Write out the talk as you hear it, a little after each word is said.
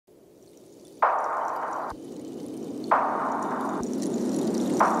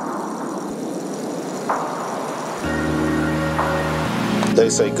They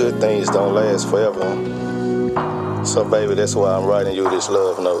say good things don't last forever. So baby, that's why I'm writing you this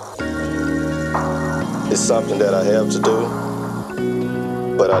love note. It's something that I have to do,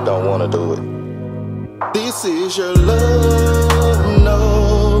 but I don't want to do it. This is your love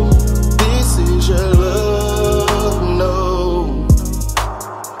note. This is your love note.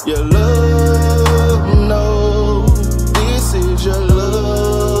 Your love note. This is your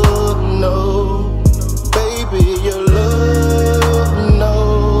love note. Baby, your love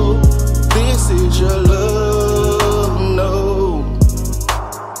note. This is your love note.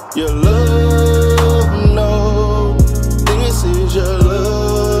 Your love note. This is your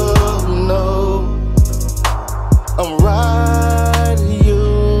love note. I'm writing you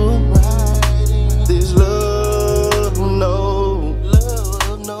this love note.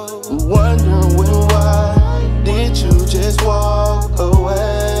 Wondering why did you just walk away?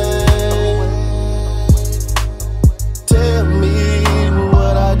 Tell me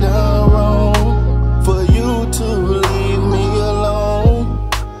what I done wrong for you to leave me alone.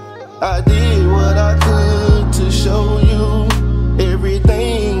 I did what I could to show you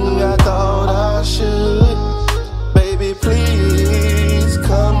everything I thought I should. Baby, please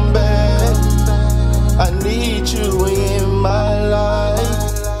come back. I need you in my life.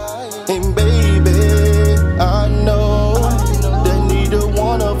 And baby, I know that neither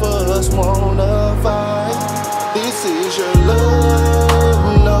one of us wanna fight. This is your love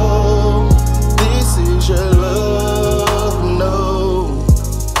note. This is your love note.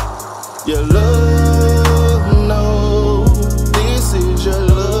 Your love note. This is your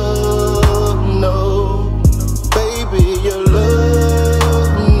love note. Baby, your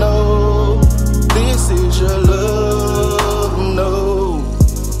love note. This is your love note.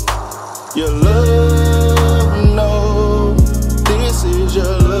 Your love note. This is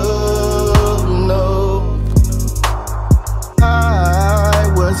your love note.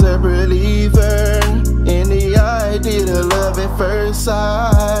 I was a believer in the idea of love at first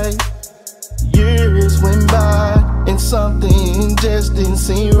sight. Years went by and something just didn't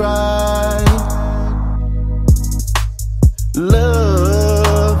seem right.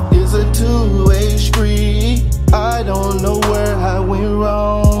 Love is a two-way street. I don't know where I went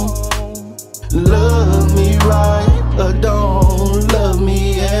wrong. Love me right or don't love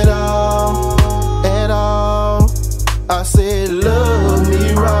me at all. At all. I said love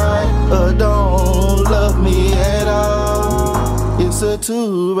me right or don't love me at all. It's a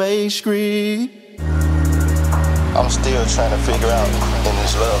two-way street. I'm still trying to figure out in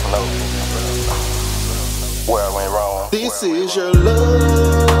this love note where I went wrong. This is your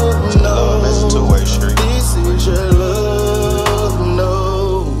love note. Love is a two-way street. This is your love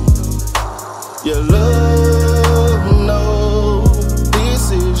note. Your love note.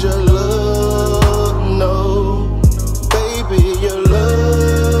 This is your love note. Baby, your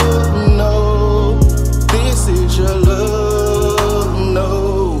love note. This is your love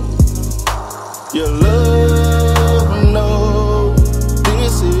note. Your love note.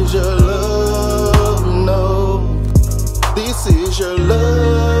 This is your love note. This is your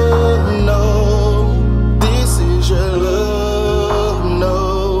love note. This is your love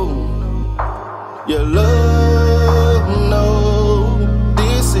note. Your love note.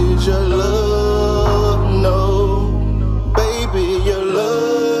 This is your love note. Baby, your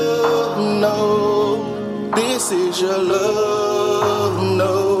love note. This is your love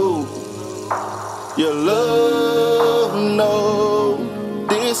note. Your love note.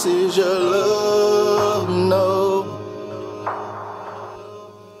 This is your love.